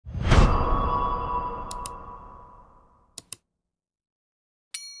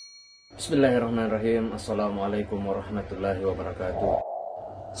Bismillahirrahmanirrahim. Assalamualaikum warahmatullahi wabarakatuh.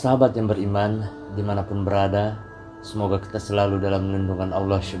 Sahabat yang beriman, dimanapun berada, semoga kita selalu dalam lindungan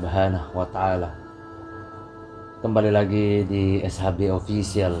Allah SWT. Kembali lagi di SHB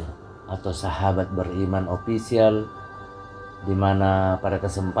Official atau Sahabat Beriman Official, dimana pada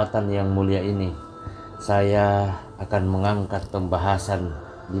kesempatan yang mulia ini saya akan mengangkat pembahasan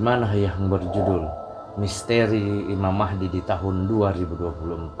dimana yang berjudul Misteri Imam-Mahdi di tahun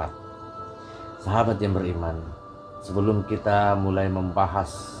 2024. Sahabat yang beriman, sebelum kita mulai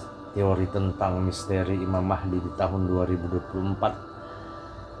membahas teori tentang misteri Imam-Mahdi di tahun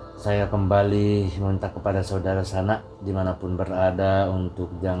 2024, saya kembali meminta kepada saudara sanak dimanapun berada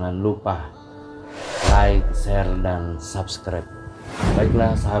untuk jangan lupa like, share, dan subscribe.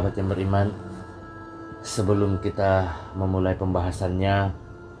 Baiklah sahabat yang beriman, sebelum kita memulai pembahasannya,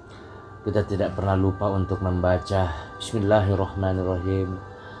 kita tidak pernah lupa untuk membaca Bismillahirrahmanirrahim.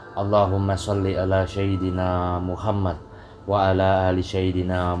 Allahumma salli ala Sayyidina Muhammad wa ala ali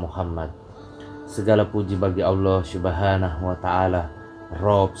Sayyidina Muhammad. Segala puji bagi Allah Subhanahu wa ta'ala,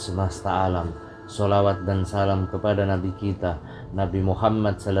 Rabb semesta alam. Salawat dan salam kepada Nabi kita, Nabi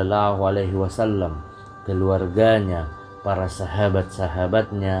Muhammad sallallahu alaihi wasallam, keluarganya, para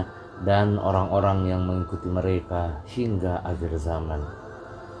sahabat-sahabatnya, dan orang-orang yang mengikuti mereka hingga akhir zaman.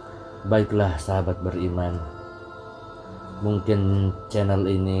 Baiklah sahabat beriman, mungkin channel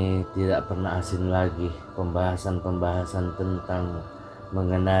ini tidak pernah asing lagi pembahasan-pembahasan tentang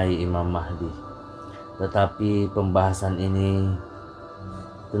mengenai Imam Mahdi. Tetapi pembahasan ini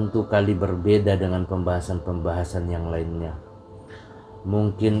tentu kali berbeda dengan pembahasan-pembahasan yang lainnya.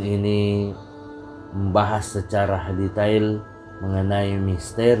 Mungkin ini membahas secara detail mengenai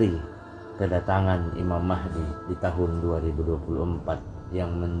misteri kedatangan Imam Mahdi di tahun 2024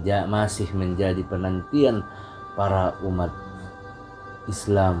 yang masih menjadi penantian para umat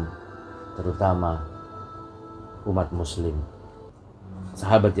Islam, terutama umat Muslim.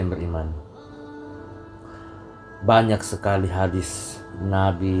 Sahabat yang beriman, banyak sekali hadis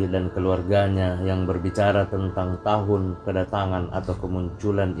nabi dan keluarganya yang berbicara tentang tahun kedatangan atau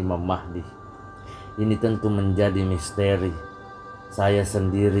kemunculan Imam Mahdi. Ini tentu menjadi misteri. Saya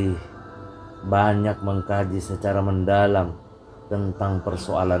sendiri banyak mengkaji secara mendalam tentang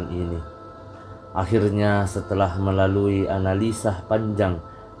persoalan ini. Akhirnya setelah melalui analisa panjang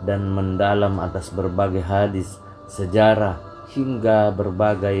dan mendalam atas berbagai hadis, sejarah, hingga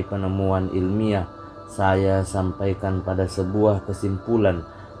berbagai penemuan ilmiah, saya sampaikan pada sebuah kesimpulan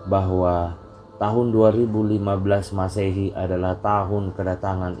bahwa tahun 2015 Masehi adalah tahun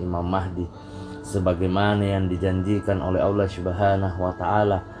kedatangan Imam Mahdi. Sebagaimana yang dijanjikan oleh Allah Subhanahu wa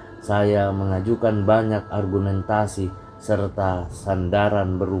ta'ala, saya mengajukan banyak argumentasi serta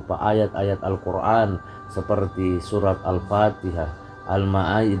sandaran berupa ayat-ayat Al-Quran seperti surat Al-Fatihah,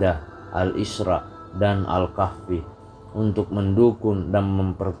 Al-Ma'idah, Al-Isra, dan Al-Kahfi untuk mendukung dan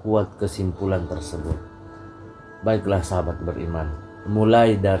memperkuat kesimpulan tersebut. Baiklah sahabat beriman,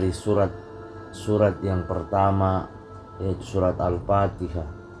 mulai dari surat yang pertama yaitu surat Al-Fatihah,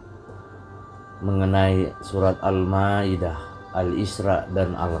 mengenai surat Al-Ma'idah, Al-Isra,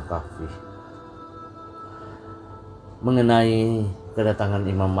 dan Al-Kahfi. Mengenai kedatangan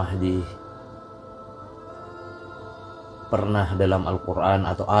Imam Mahdi, pernah dalam Al-Quran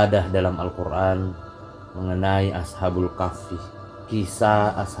atau ada dalam Al-Quran mengenai Ashabul Kahfi,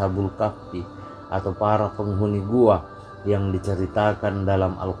 kisah Ashabul Kahfi atau para penghuni gua yang diceritakan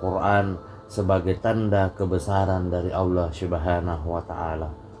dalam Al-Quran sebagai tanda kebesaran dari Allah Subhanahu wa ta'ala.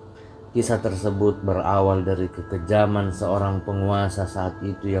 Kisah tersebut berawal dari kekejaman seorang penguasa saat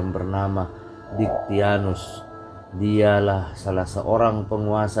itu yang bernama Dictianus. Dialah salah seorang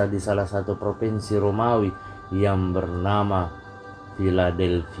penguasa di salah satu provinsi Romawi yang bernama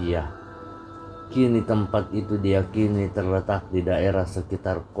Philadelphia. Kini tempat itu diyakini terletak di daerah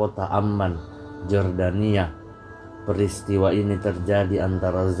sekitar kota Amman, Jordania. Peristiwa ini terjadi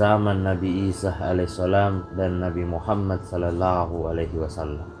antara zaman Nabi Isa alaihissalam dan Nabi Muhammad sallallahu alaihi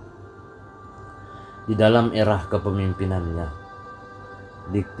wasallam. Di dalam era kepemimpinannya,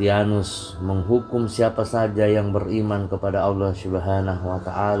 Dictianus menghukum siapa saja yang beriman kepada Allah Subhanahu wa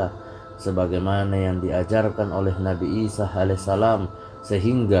ta'ala sebagaimana yang diajarkan oleh Nabi Isa alaihissalam,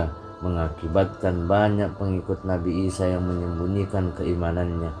 sehingga mengakibatkan banyak pengikut Nabi Isa yang menyembunyikan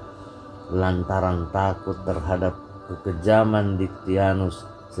keimanannya. Lantaran takut terhadap kekejaman Dictianus,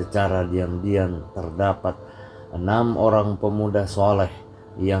 secara diam-diam terdapat 6 orang pemuda soleh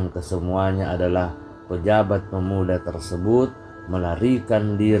yang kesemuanya adalah pejabat pemuda tersebut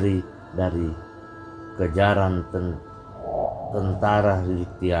melarikan diri dari kejaran tentara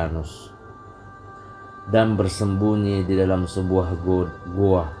Dictianus dan bersembunyi di dalam sebuah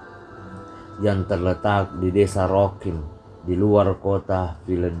gua. yang terletak di desa Rokin di luar kota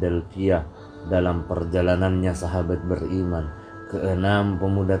Philadelphia. Dalam perjalanannya sahabat beriman, keenam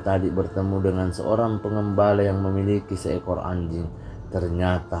pemuda tadi bertemu dengan seorang pengembala yang memiliki seekor anjing.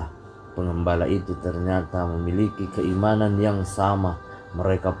 Ternyata pengembala itu memiliki keimanan yang sama.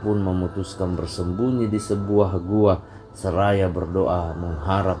 Mereka pun memutuskan bersembunyi di sebuah gua seraya berdoa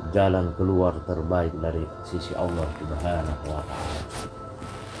mengharap jalan keluar terbaik dari sisi Allah SWT.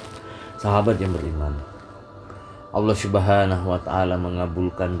 Sahabat yang beriman, Allah SWT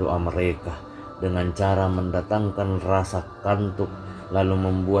mengabulkan doa mereka dengan cara mendatangkan rasa kantuk, lalu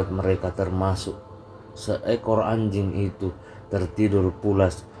membuat mereka termasuk seekor anjing itu tertidur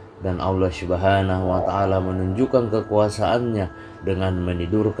pulas, dan Allah SWT menunjukkan kekuasaannya dengan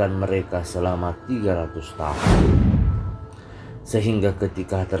menidurkan mereka selama 300 tahun. Sehingga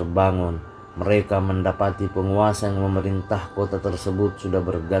ketika terbangun, mereka mendapati penguasa yang memerintah kota tersebut sudah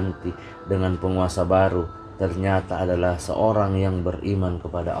berganti dengan penguasa baru. Ternyata adalah seorang yang beriman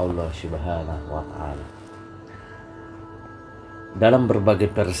kepada Allah SWT. Dalam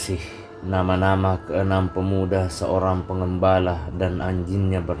berbagai versi, nama-nama keenam pemuda seorang pengembala dan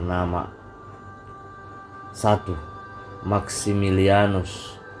anjingnya bernama: 1.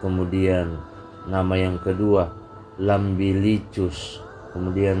 Maximilianus, kemudian nama yang kedua Lambilicus,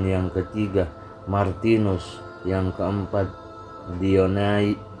 kemudian yang ketiga Martinus, yang keempat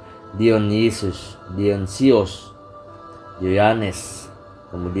Dionysius, Yohanes,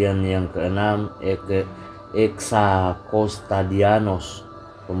 kemudian yang keenam Exakostadianos,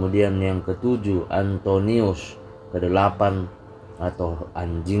 kemudian yang ketujuh Antonius, kedelapan atau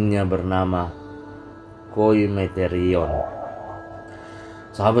anjingnya bernama Koimeterion.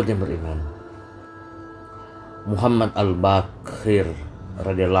 Sahabat yang beriman, Muhammad al-Baqir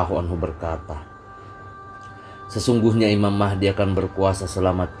radhiyallahu anhu berkata, sesungguhnya Imam-Mahdi akan berkuasa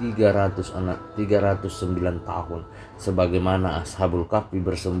selama 309 tahun, sebagaimana Ashabul Kahfi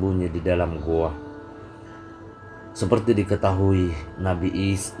bersembunyi di dalam gua. Seperti diketahui,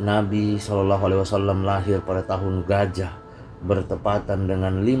 Nabi SAW lahir pada tahun Gajah bertepatan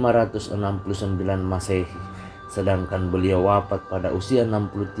dengan 569 Masehi, sedangkan beliau wafat pada usia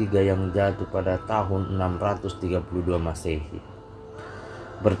 63 yang jatuh pada tahun 632 Masehi,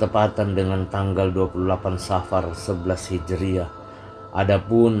 bertepatan dengan tanggal 28 Safar 11 Hijriah.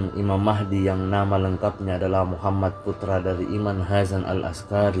 Adapun Imam Mahdi yang nama lengkapnya adalah Muhammad, putra dari Imam Hasan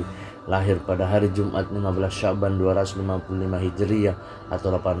al-Askari, lahir pada hari Jumat 15 Sya'ban 255 Hijriah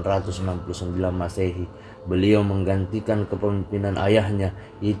atau 869 Masehi. Beliau menggantikan kepemimpinan ayahnya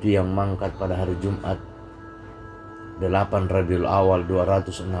itu yang mangkat pada hari Jumat 8 Rabiul Awal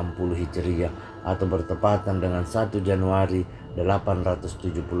 260 Hijriah atau bertepatan dengan 1 Januari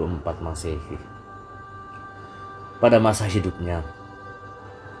 874 Masehi. Pada masa hidupnya,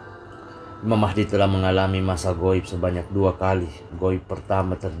 Imam Mahdi telah mengalami masa goib sebanyak 2 kali. Goib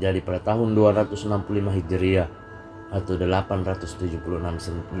pertama terjadi pada tahun 265 Hijriah atau 879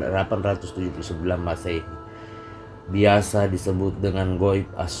 Masehi. Biasa disebut dengan goib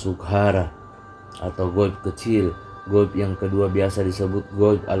as-sughara atau goib kecil. Goib yang kedua biasa disebut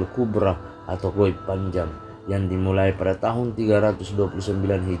goib al-kubra atau goib panjang, yang dimulai pada tahun 329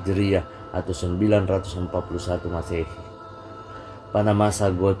 Hijriah atau 941 Masehi. Pada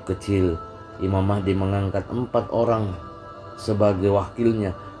masa goib kecil, Imam Mahdi mengangkat 4 orang sebagai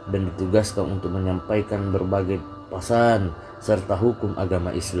wakilnya dan ditugaskan untuk menyampaikan berbagai pesan serta hukum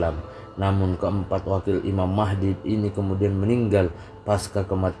agama Islam. Namun keempat wakil Imam Mahdi ini kemudian meninggal pasca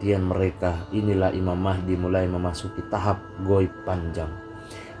kematian mereka. Inilah Imam Mahdi mulai memasuki tahap goib panjang.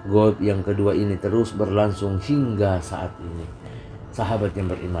 Goib yang kedua ini terus berlangsung hingga saat ini. Sahabat yang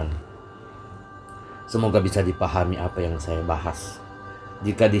beriman, semoga bisa dipahami apa yang saya bahas.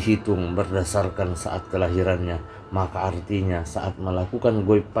 Jika dihitung berdasarkan saat kelahirannya, maka artinya saat melakukan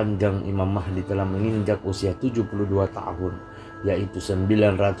goib panjang Imam Mahdi telah menginjak usia 72 tahun, yaitu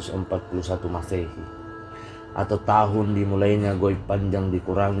 941 Masehi. Atau tahun dimulainya goib panjang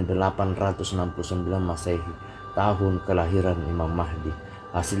dikurangi 869 Masehi, tahun kelahiran Imam Mahdi.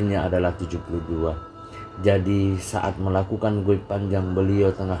 Hasilnya adalah 72. Jadi saat melakukan goib panjang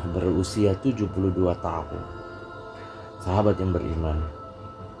beliau tengah berusia 72 tahun. Sahabat yang beriman,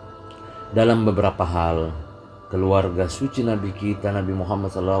 dalam beberapa hal, keluarga suci Nabi kita Nabi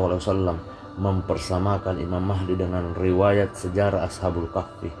Muhammad SAW mempersamakan Imam Mahdi dengan riwayat sejarah Ashabul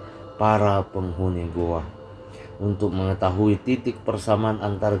Kahfi, para penghuni gua. Untuk mengetahui titik persamaan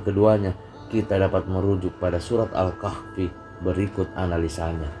antara keduanya, kita dapat merujuk pada surat Al-Kahfi. Berikut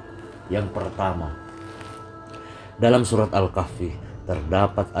analisanya. Yang pertama, dalam surat Al-Kahfi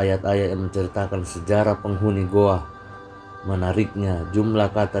terdapat ayat-ayat yang menceritakan sejarah penghuni goa Menariknya, jumlah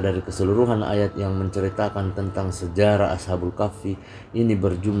kata dari keseluruhan ayat yang menceritakan tentang sejarah Ashabul Kahfi ini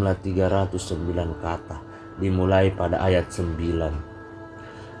berjumlah 309 kata, dimulai pada ayat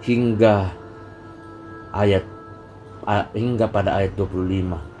 9 hingga pada ayat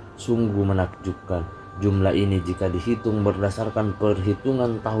 25. Sungguh menakjubkan. Jumlah ini jika dihitung berdasarkan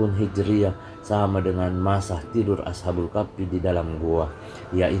perhitungan tahun Hijriah sama dengan masa tidur Ashabul Kahfi di dalam gua,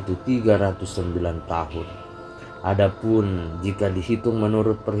 yaitu 309 tahun. Adapun jika dihitung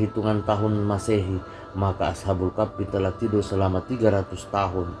menurut perhitungan tahun Masehi, maka Ashabul Kahfi telah tidur selama 300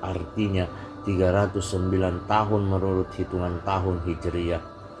 tahun, artinya 309 tahun menurut hitungan tahun Hijriah.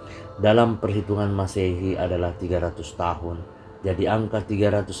 Dalam perhitungan Masehi adalah 300 tahun. Jadi angka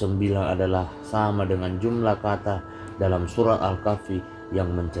 309 adalah sama dengan jumlah kata dalam surat Al-Kahfi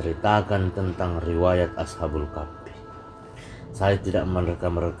yang menceritakan tentang riwayat Ashabul Kahfi. Saya tidak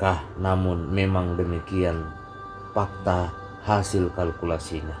menerka-nerka, namun memang demikian fakta hasil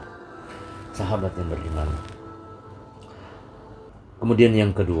kalkulasinya. Sahabat yang beriman. Kemudian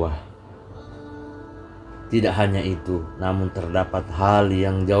yang kedua, tidak hanya itu, namun terdapat hal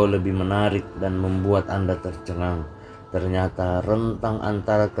yang jauh lebih menarik dan membuat Anda tercengang. Ternyata rentang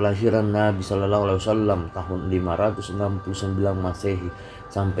antara kelahiran Nabi SAW tahun 569 Masehi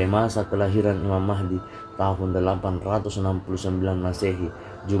sampai masa kelahiran Imam-Mahdi tahun 869 Masehi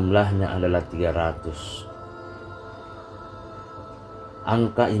jumlahnya adalah 300.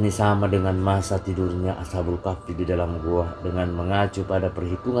 Angka ini sama dengan masa tidurnya Ashabul Kahfi di dalam gua. Dengan mengacu pada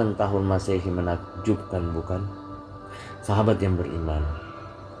perhitungan tahun Masehi, menakjubkan bukan? Sahabat yang beriman.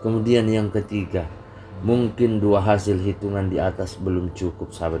 Kemudian yang ketiga, mungkin dua hasil hitungan di atas belum cukup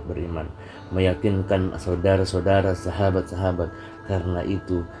sahabat beriman meyakinkan saudara-saudara sahabat-sahabat. Karena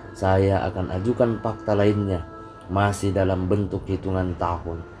itu saya akan ajukan fakta lainnya masih dalam bentuk hitungan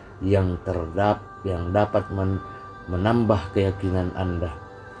tahun yang dapat menambah keyakinan Anda.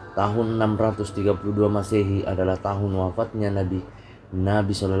 Tahun 632 Masehi adalah tahun wafatnya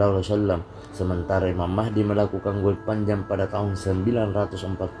Nabi SAW, sementara Imam-Mahdi melakukan goib panjang pada tahun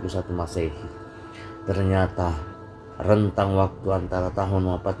 941 Masehi. Ternyata rentang waktu antara tahun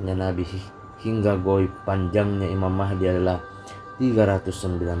wafatnya Nabi hingga goib panjangnya Imam-Mahdi adalah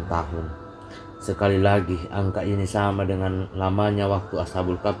 309 tahun. Sekali lagi, angka ini sama dengan lamanya waktu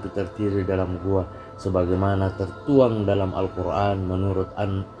Ashabul Kahfi tertidur dalam gua, sebagaimana tertuang dalam Al-Quran.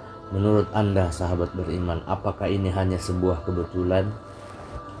 Menurut Anda sahabat beriman, apakah ini hanya sebuah kebetulan?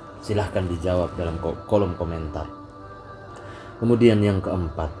 Silahkan dijawab dalam kolom komentar. Kemudian yang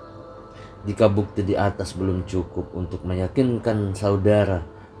keempat, jika bukti di atas belum cukup untuk meyakinkan saudara,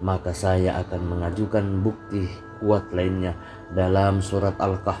 maka saya akan mengajukan bukti kuat lainnya dalam surat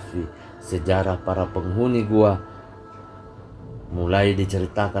Al-Kahfi, sejarah para penghuni gua, mulai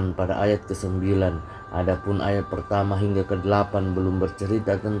diceritakan pada ayat ke-9. Adapun ayat pertama hingga ke-8 belum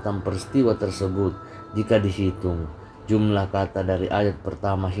bercerita tentang peristiwa tersebut. Jika dihitung, jumlah kata dari ayat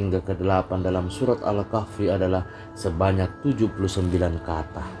pertama hingga ke-8 dalam surat Al-Kahfi adalah sebanyak 79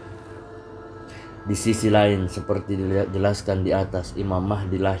 kata. Di sisi lain, seperti dijelaskan di atas,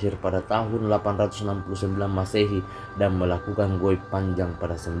 Imam-Mahdi lahir pada tahun 869 Masehi dan melakukan goib panjang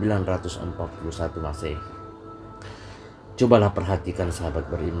pada 941 Masehi. Cobalah perhatikan sahabat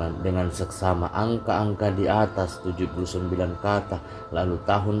beriman, dengan seksama angka-angka di atas 79 kata, lalu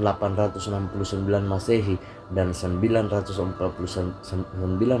tahun 869 Masehi dan 941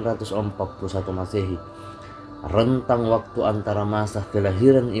 Masehi, rentang waktu antara masa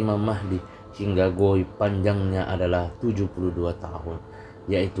kelahiran Imam-Mahdi hingga goib panjangnya adalah 72 tahun,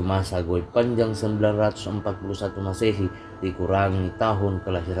 yaitu masa goib panjang 941 Masehi dikurangi tahun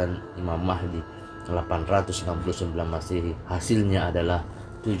kelahiran Imam-Mahdi 869 Masehi, hasilnya adalah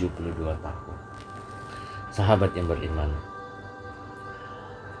 72 tahun. Sahabat yang beriman,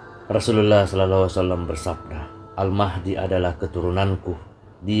 Rasulullah SAW bersabda, Al-Mahdi adalah keturunanku.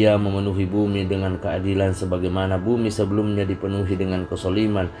 Dia memenuhi bumi dengan keadilan sebagaimana bumi sebelumnya dipenuhi dengan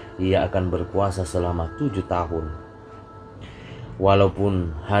kezaliman. Ia akan berkuasa selama 7 tahun.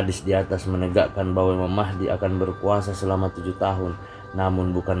 Walaupun hadis di atas menegakkan bahwa Imam Mahdi akan berkuasa selama 7 tahun, namun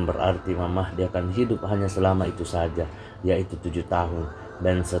bukan berarti Imam Mahdi akan hidup hanya selama itu saja, yaitu 7 tahun,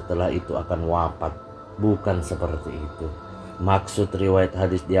 dan setelah itu akan wafat. Bukan seperti itu. Maksud riwayat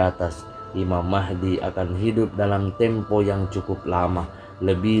hadis di atas, Imam Mahdi akan hidup dalam tempo yang cukup lama,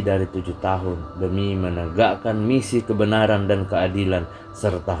 lebih dari 7 tahun, demi menegakkan misi kebenaran dan keadilan,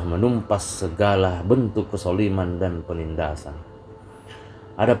 serta menumpas segala bentuk kezaliman dan penindasan.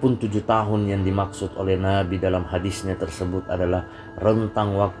 Adapun 7 tahun yang dimaksud oleh Nabi dalam hadisnya tersebut adalah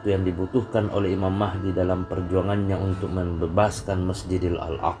rentang waktu yang dibutuhkan oleh Imam Mahdi dalam perjuangannya untuk membebaskan Masjidil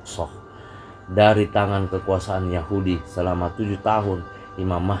Al-Aqsa. dari tangan kekuasaan Yahudi selama 7 tahun.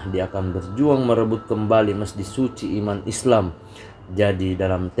 Imam-Mahdi akan berjuang merebut kembali masjid suci iman Islam. Jadi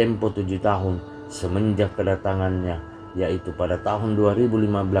dalam tempo 7 tahun semenjak kedatangannya, yaitu pada tahun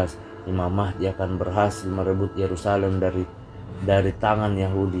 2015, Imam-Mahdi akan berhasil merebut Yerusalem dari tangan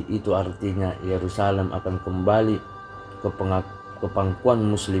Yahudi. Itu artinya Yerusalem akan kembali ke pangkuan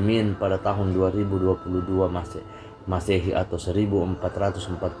muslimin pada tahun 2022 Masehi atau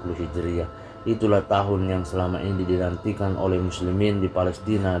 1440 Hijriah. Itulah tahun yang selama ini dinantikan oleh muslimin di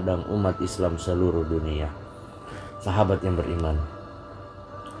Palestina dan umat Islam seluruh dunia. Sahabat yang beriman,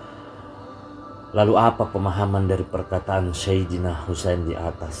 lalu apa pemahaman dari perkataan Sayyidina Husain di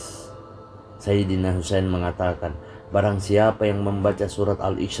atas? Sayyidina Husain mengatakan, barang siapa yang membaca surat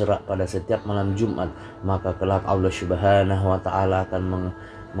Al-Isra pada setiap malam Jumat, maka kelak Allah SWT akan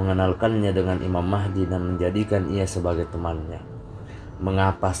mengenalkannya dengan Imam-Mahdi dan menjadikan ia sebagai temannya.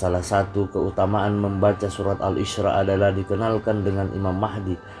 Mengapa salah satu keutamaan membaca surat Al-Isra adalah dikenalkan dengan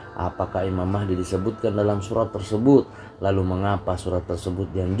Imam-Mahdi? Apakah Imam-Mahdi disebutkan dalam surat tersebut? Lalu mengapa surat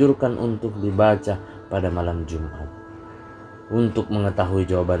tersebut dianjurkan untuk dibaca pada malam Jumat? Untuk mengetahui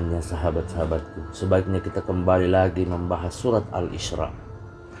jawabannya, sahabat-sahabatku, sebaiknya kita kembali lagi membahas surat Al-Isra.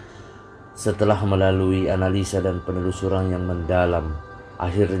 Setelah melalui analisa dan penelusuran yang mendalam,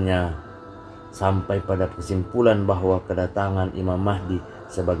 akhirnya sampai pada kesimpulan bahwa kedatangan Imam-Mahdi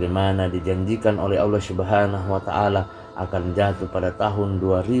sebagaimana dijanjikan oleh Allah SWT akan jatuh pada tahun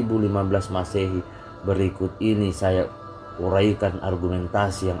 2015 Masehi. Berikut ini saya uraikan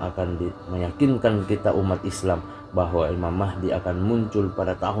argumentasi yang akan meyakinkan kita umat Islam bahwa Imam-Mahdi akan muncul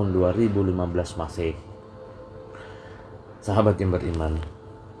pada tahun 2015 Masehi. Sahabat yang beriman,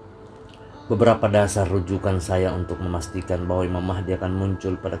 beberapa dasar rujukan saya untuk memastikan bahwa Imam-Mahdi akan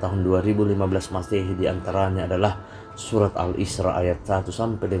muncul pada tahun 2015 Masehi diantaranya adalah surat Al-Isra ayat 1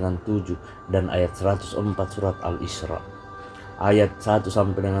 sampai dengan 7 dan ayat 104 surat Al-Isra. Ayat 1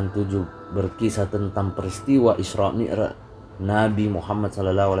 sampai dengan 7 berkisah tentang peristiwa Isra Mi'raj Nabi Muhammad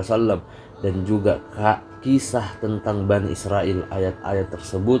SAW dan juga kisah tentang Bani Israel. Ayat-ayat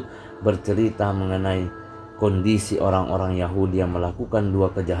tersebut bercerita mengenai kondisi orang-orang Yahudi yang melakukan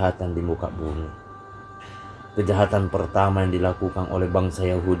 2 kejahatan di muka bumi. Kejahatan pertama yang dilakukan oleh bangsa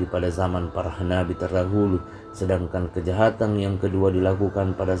Yahudi pada zaman para nabi terdahulu, sedangkan kejahatan yang kedua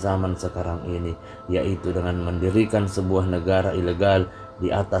dilakukan pada zaman sekarang ini, yaitu dengan mendirikan sebuah negara ilegal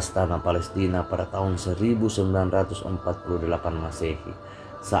di atas tanah Palestina pada tahun 1948 Masehi.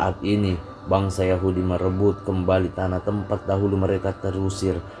 Saat ini bangsa Yahudi merebut kembali tanah tempat dahulu mereka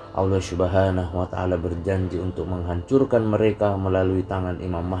terusir. Allah SWT berjanji untuk menghancurkan mereka melalui tangan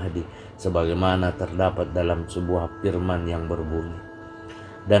Imam-Mahdi sebagaimana terdapat dalam sebuah firman yang berbunyi,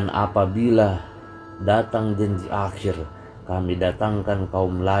 dan apabila datang janji akhir, kami datangkan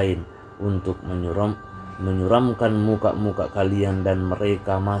kaum lain untuk menyuramkan muka-muka kalian dan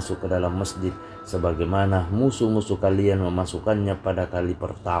mereka masuk ke dalam masjid sebagaimana musuh-musuh kalian memasukkannya pada kali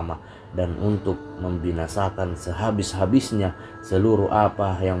pertama, dan untuk membinasakan sehabis-habisnya seluruh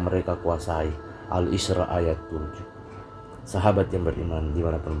apa yang mereka kuasai. Al-Isra ayat 7. Sahabat yang beriman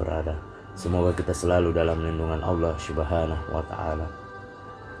dimanapun berada, semoga kita selalu dalam lindungan Allah SWT.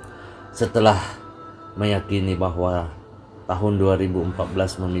 Setelah meyakini bahwa tahun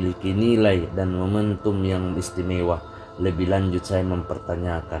 2014 memiliki nilai dan momentum yang istimewa, lebih lanjut saya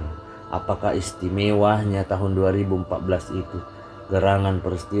mempertanyakan, apakah istimewanya tahun 2014 itu? Gerangan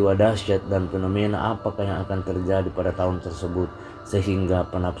peristiwa dahsyat dan fenomena apakah yang akan terjadi pada tahun tersebut sehingga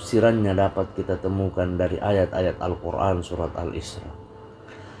penafsirannya dapat kita temukan dari ayat-ayat Al-Quran surat Al-Isra.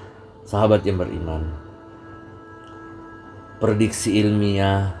 Sahabat yang beriman, prediksi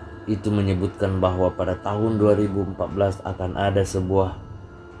ilmiah itu menyebutkan bahwa pada tahun 2014 akan ada sebuah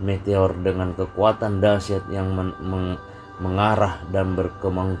meteor dengan kekuatan dahsyat yang mengarah dan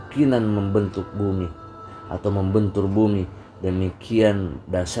berkemungkinan membentuk bumi atau membentur bumi. Demikian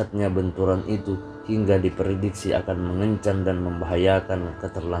dahsyatnya benturan itu hingga diprediksi akan mengencang dan membahayakan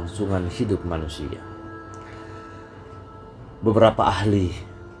keterlangsungan hidup manusia. Beberapa ahli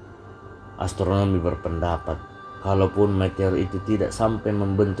astronomi berpendapat, kalaupun meteor itu tidak sampai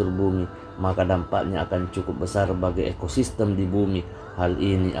membentur bumi, maka dampaknya akan cukup besar bagi ekosistem di bumi. Hal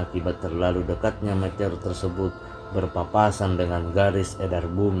ini akibat terlalu dekatnya meteor tersebut berpapasan dengan garis edar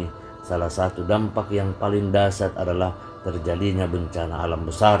bumi. Salah satu dampak yang paling dahsyat adalah terjadinya bencana alam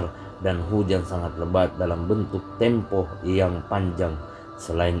besar dan hujan sangat lebat dalam bentuk tempo yang panjang.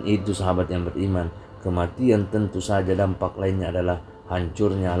 Selain itu, sahabat yang beriman, kematian tentu saja dampak lainnya adalah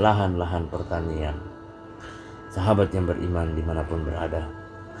hancurnya lahan-lahan pertanian. Sahabat yang beriman dimanapun berada,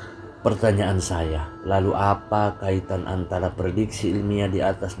 Pertanyaan saya, lalu apa kaitan antara prediksi ilmiah di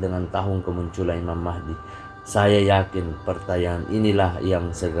atas dengan tahun kemunculan Imam-Mahdi? Saya yakin pertanyaan inilah yang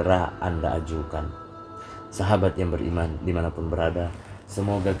segera Anda ajukan. Sahabat yang beriman dimanapun berada,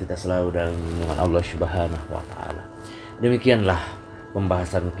 semoga kita selalu dalam lindungan Allah SWT. Demikianlah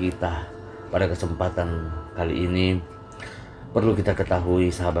pembahasan kita pada kesempatan kali ini. Perlu kita ketahui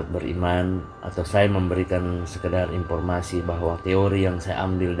sahabat beriman, atau saya memberikan sekedar informasi bahwa teori yang saya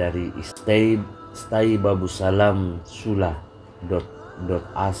ambil dari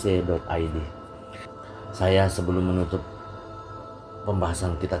istaibabusalamsula.ac.id. Saya sebelum menutup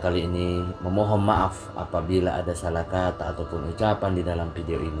pembahasan kita kali ini memohon maaf apabila ada salah kata ataupun ucapan di dalam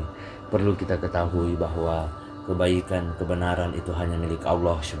video ini. Perlu kita ketahui bahwa kebaikan, kebenaran itu hanya milik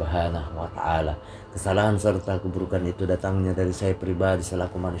Allah SWT. Kesalahan serta keburukan itu datangnya dari saya pribadi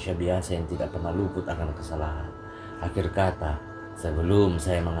selaku manusia biasa yang tidak pernah luput akan kesalahan. Akhir kata, sebelum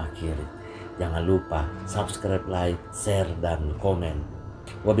saya mengakhiri, jangan lupa subscribe, like, share, dan komen.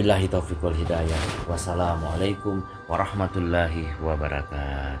 Wabillahi taufiq wal hidayah. Wassalamualaikum warahmatullahi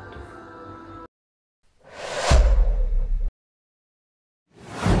wabarakatuh.